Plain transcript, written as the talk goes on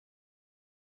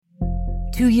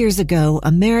2 years ago,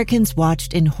 Americans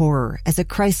watched in horror as a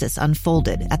crisis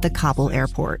unfolded at the Kabul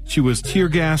airport. She was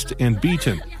tear-gassed and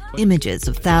beaten. Images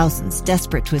of thousands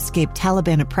desperate to escape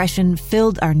Taliban oppression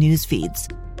filled our news feeds.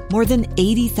 More than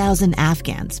 80,000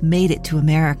 Afghans made it to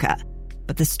America.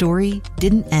 But the story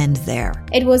didn't end there.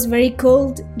 It was very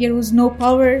cold. There was no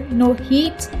power, no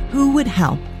heat. Who would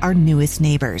help our newest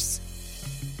neighbors?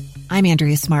 I'm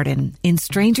Andrea Smartin. In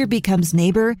Stranger Becomes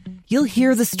Neighbor, you'll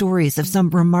hear the stories of some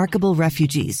remarkable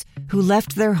refugees who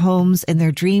left their homes and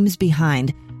their dreams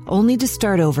behind, only to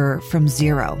start over from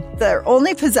zero. Their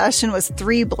only possession was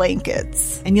 3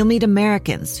 blankets. And you'll meet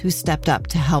Americans who stepped up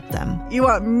to help them. You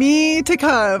want me to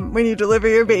come when you deliver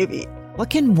your baby. What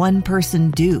can one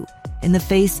person do in the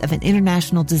face of an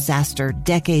international disaster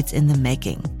decades in the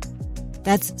making?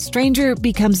 That's Stranger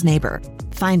Becomes Neighbor.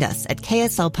 Find us at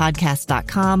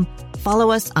kslpodcast.com.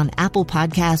 Follow us on Apple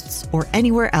Podcasts or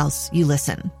anywhere else you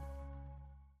listen.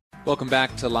 Welcome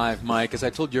back to Live Mike. As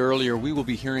I told you earlier, we will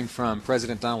be hearing from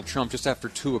President Donald Trump just after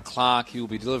 2 o'clock. He will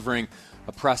be delivering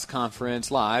a press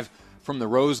conference live from the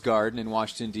Rose Garden in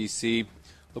Washington, D.C.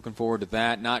 Looking forward to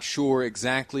that. Not sure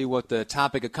exactly what the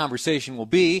topic of conversation will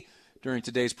be during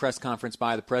today's press conference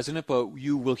by the president, but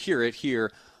you will hear it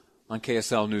here on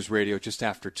KSL News Radio just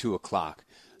after 2 o'clock.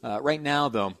 Right now,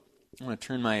 though, I want to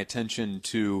turn my attention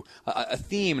to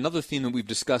another theme that we've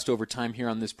discussed over time here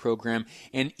on this program,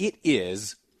 and it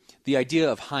is the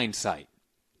idea of hindsight.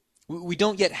 We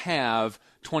don't yet have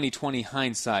 2020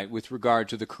 hindsight with regard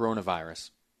to the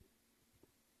coronavirus.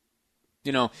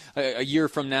 You know, a year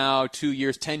from now, 2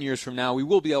 years, 10 years from now, we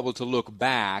will be able to look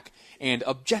back and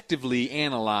objectively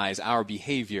analyze our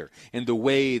behavior and the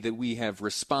way that we have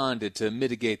responded to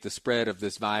mitigate the spread of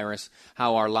this virus,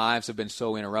 how our lives have been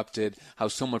so interrupted, how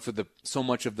so much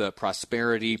of the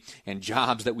prosperity and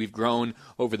jobs that we've grown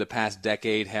over the past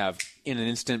decade have in an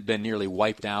instant been nearly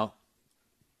wiped out.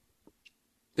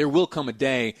 There will come a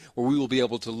day where we will be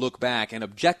able to look back and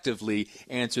objectively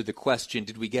answer the question,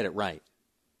 did we get it right?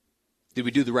 Did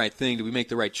we do the right thing? Did we make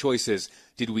the right choices?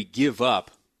 Did we give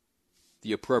up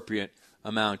the appropriate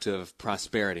amount of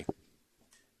prosperity?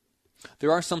 There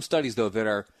are some studies, though, that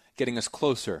are getting us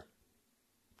closer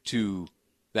to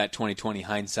that 2020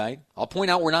 hindsight. I'll point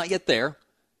out we're not yet there.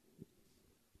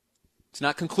 It's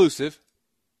not conclusive,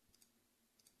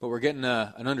 but we're getting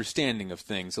an understanding of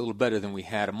things a little better than we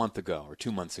had a month ago or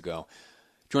 2 months ago.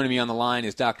 Joining me on the line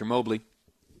is Dr. Mobley.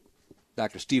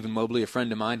 Dr. Stephen Mobley, a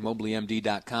friend of mine,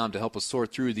 MobleyMD.com, to help us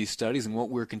sort through these studies and what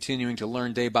we're continuing to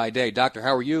learn day by day. Doctor,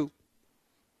 how are you?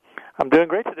 I'm doing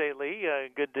great today, Lee.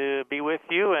 Good to be with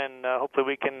you, and hopefully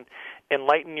we can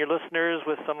enlighten your listeners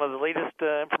with some of the latest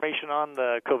information on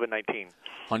the COVID-19.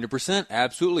 100%,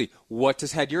 absolutely. What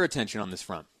has had your attention on this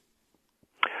front?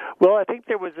 Well, I think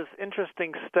there was this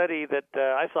interesting study that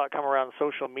I saw come around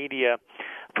social media.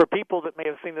 For people that may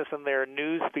have seen this in their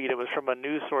news feed, it was from a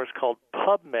news source called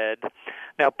PubMed.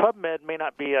 Now, PubMed may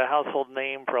not be a household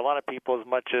name for a lot of people as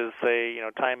much as, say,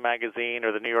 Time Magazine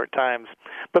or the New York Times.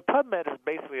 But PubMed is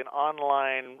basically an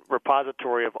online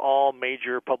repository of all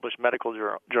major published medical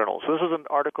journals. So this was an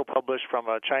article published from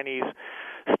a Chinese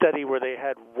study where they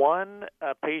had one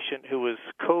patient who was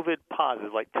COVID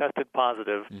positive, like tested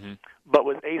positive, but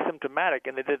was asymptomatic,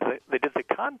 and they did the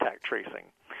contact tracing.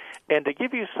 And to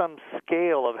give you some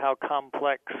scale of how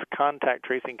complex contact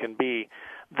tracing can be,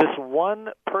 this one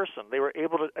person, they were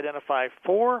able to identify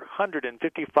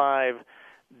 455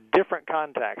 different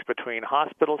contacts between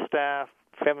hospital staff,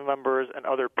 family members, and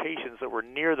other patients that were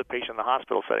near the patient in the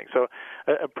hospital setting. So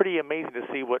pretty amazing to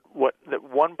see what that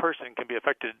one person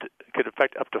could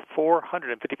affect up to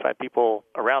 455 people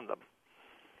around them.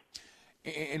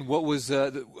 And what was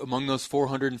among those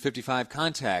 455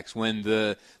 contacts when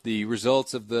the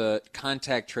results of the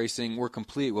contact tracing were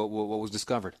complete? What was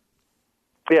discovered?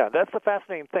 Yeah, that's the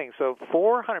fascinating thing. So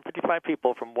 455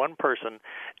 people from one person,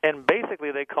 and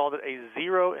basically they called it a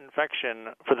zero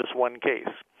infection for this one case.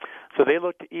 So they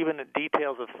looked even at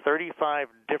details of 35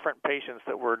 different patients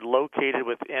that were located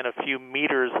within a few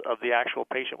meters of the actual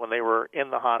patient when they were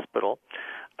in the hospital.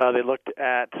 They looked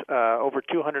at over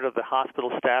 200 of the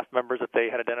hospital staff members that they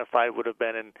had identified would have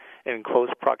been in close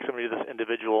proximity to this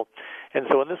individual. And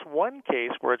so in this one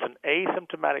case where it's an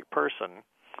asymptomatic person,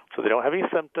 so they don't have any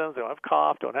symptoms, they don't have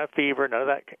cough, don't have fever, none of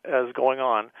that is going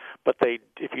on. But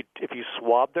if you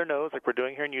swab their nose, like we're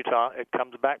doing here in Utah, it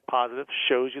comes back positive,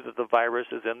 shows you that the virus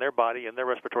is in their body, in their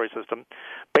respiratory system.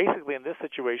 Basically, in this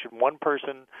situation, one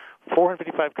person,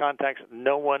 455 contacts,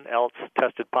 no one else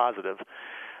tested positive.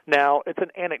 Now, it's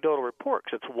an anecdotal report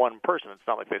because it's one person. It's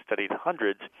not like they studied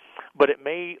hundreds. But it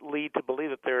may lead to believe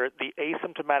that they're the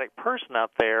asymptomatic person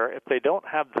out there. If they don't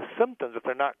have the symptoms, if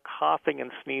they're not coughing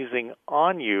and sneezing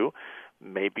on you,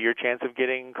 maybe your chance of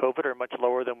getting COVID are much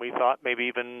lower than we thought, maybe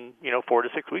even 4 to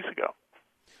 6 weeks ago.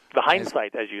 The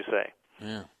hindsight, as you say.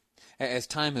 Yeah. As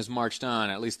time has marched on,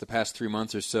 at least the past 3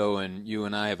 months or so, and you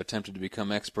and I have attempted to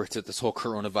become experts at this whole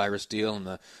coronavirus deal, and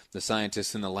the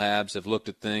scientists in the labs have looked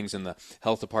at things, and the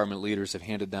health department leaders have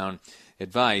handed down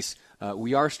advice,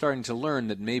 we are starting to learn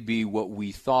that maybe what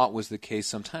we thought was the case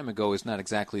some time ago is not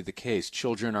exactly the case.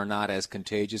 Children are not as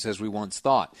contagious as we once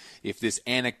thought. If this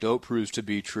anecdote proves to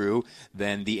be true,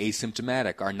 then the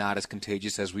asymptomatic are not as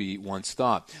contagious as we once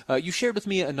thought. You shared with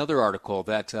me another article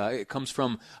that it comes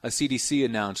from a CDC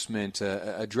announcement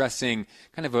addressing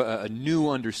kind of a new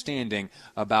understanding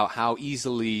about how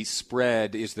easily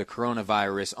spread is the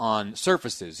coronavirus on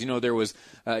surfaces. There was,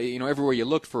 everywhere you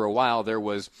looked for a while, there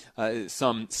was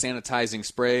some sanitizing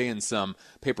spray and some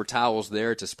paper towels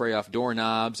there to spray off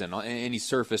doorknobs and any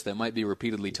surface that might be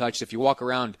repeatedly touched. If you walk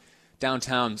around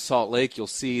downtown Salt Lake, you'll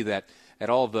see that at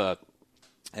all the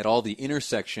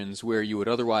intersections where you would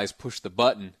otherwise push the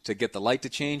button to get the light to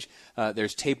change,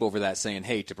 there's tape over that saying,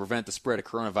 hey, to prevent the spread of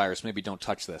coronavirus, maybe don't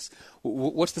touch this.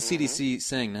 What's the CDC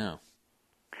saying now?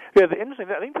 Yeah, the interesting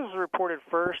thing, I think this was reported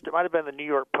first. It might have been the New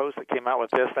York Post that came out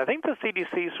with this. I think the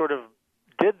CDC sort of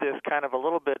did this kind of a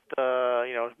little bit,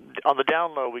 on the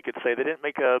down low, we could say. They didn't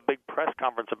make a big press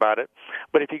conference about it.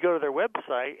 But if you go to their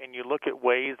website and you look at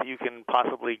ways that you can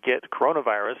possibly get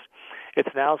coronavirus, it's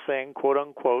now saying, quote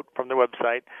unquote, from their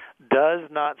website, does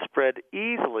not spread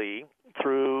easily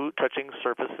through touching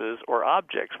surfaces or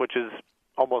objects, which is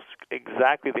almost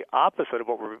exactly the opposite of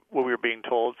what we were being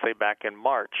told, say, back in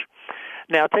March.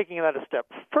 Now, taking that a step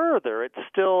further, it's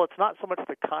not so much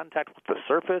the contact with the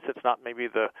surface. It's not maybe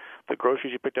the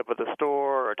groceries you picked up at the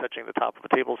store or touching the top of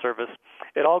a table surface.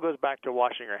 It all goes back to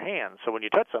washing your hands. So when you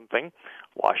touch something,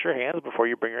 wash your hands before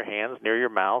you bring your hands near your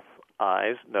mouth,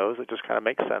 eyes, nose. It just kind of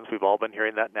makes sense. We've all been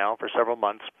hearing that now for several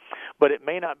months. But it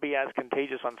may not be as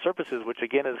contagious on surfaces, which,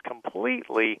 again, is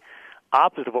completely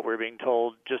opposite of what we were being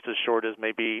told just as short as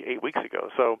maybe 8 weeks ago.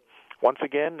 So once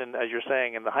again, and as you're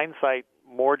saying, in the hindsight,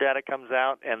 more data comes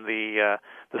out, and the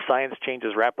science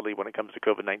changes rapidly when it comes to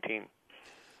COVID-19.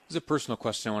 This is a personal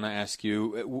question I want to ask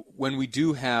you. When we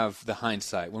do have the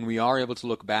hindsight, when we are able to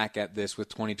look back at this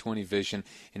with 20/20 vision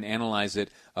and analyze it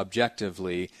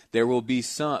objectively, there will be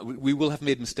we will have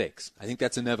made mistakes. I think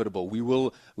that's inevitable. We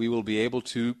will be able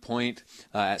to point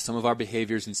at some of our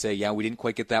behaviors and say, yeah, we didn't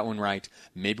quite get that one right.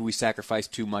 Maybe we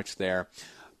sacrificed too much there.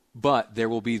 But there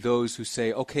will be those who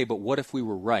say, okay, but what if we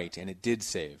were right and it did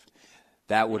save?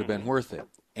 That would have been worth it.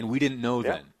 And we didn't know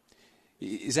then.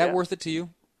 Is that worth it to you?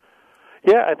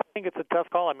 Yeah, I think it's a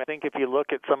tough call. I think if you look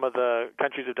at some of the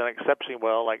countries that have done exceptionally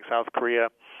well, like South Korea,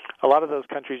 a lot of those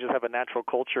countries just have a natural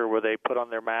culture where they put on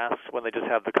their masks when they just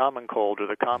have the common cold or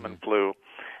the common flu.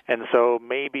 And so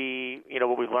maybe,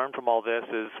 what we learned from all this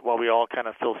is while we all kind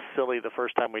of feel silly the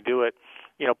first time we do it,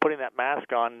 putting that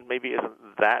mask on maybe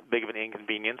isn't that big of an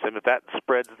inconvenience. And if that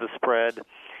spreads the spread,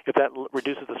 if that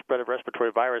reduces the spread of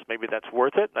respiratory virus, maybe that's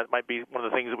worth it. That might be one of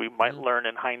the things that we might learn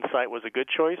in hindsight was a good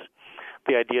choice.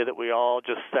 The idea that we all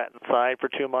just sat inside for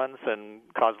 2 months and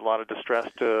caused a lot of distress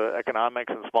to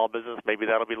economics and small business, maybe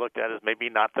that'll be looked at as maybe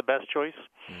not the best choice.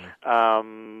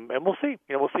 And we'll see.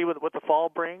 We'll see what the fall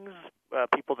brings.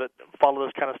 People that follow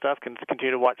this kind of stuff can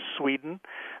continue to watch Sweden.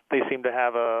 They seem to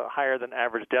have a higher than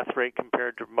average death rate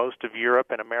compared to most of Europe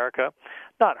and America.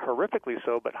 Not horrifically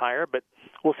so, but higher. But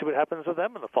we'll see what happens to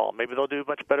them in the fall. Maybe they'll do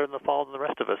much better in the fall than the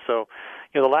rest of us. So,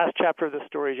 the last chapter of this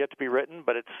story is yet to be written,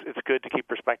 but it's good to keep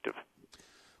perspective.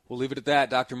 We'll leave it at that.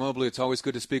 Dr. Mobley, it's always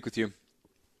good to speak with you.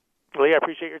 Well, yeah, I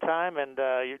appreciate your time, and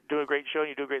you do a great show, and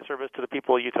you do a great service to the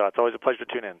people of Utah. It's always a pleasure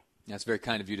to tune in. That's very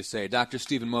kind of you to say. Dr.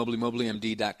 Stephen Mobley,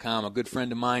 MobleyMD.com, a good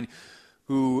friend of mine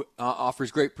who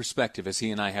offers great perspective as he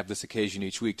and I have this occasion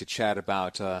each week to chat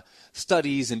about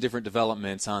studies and different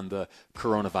developments on the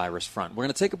coronavirus front. We're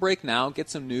going to take a break now, get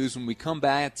some news. When we come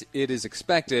back, it is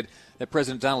expected that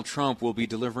President Donald Trump will be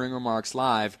delivering remarks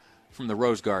live from the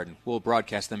Rose Garden. We'll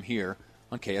broadcast them here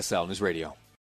on KSL News Radio.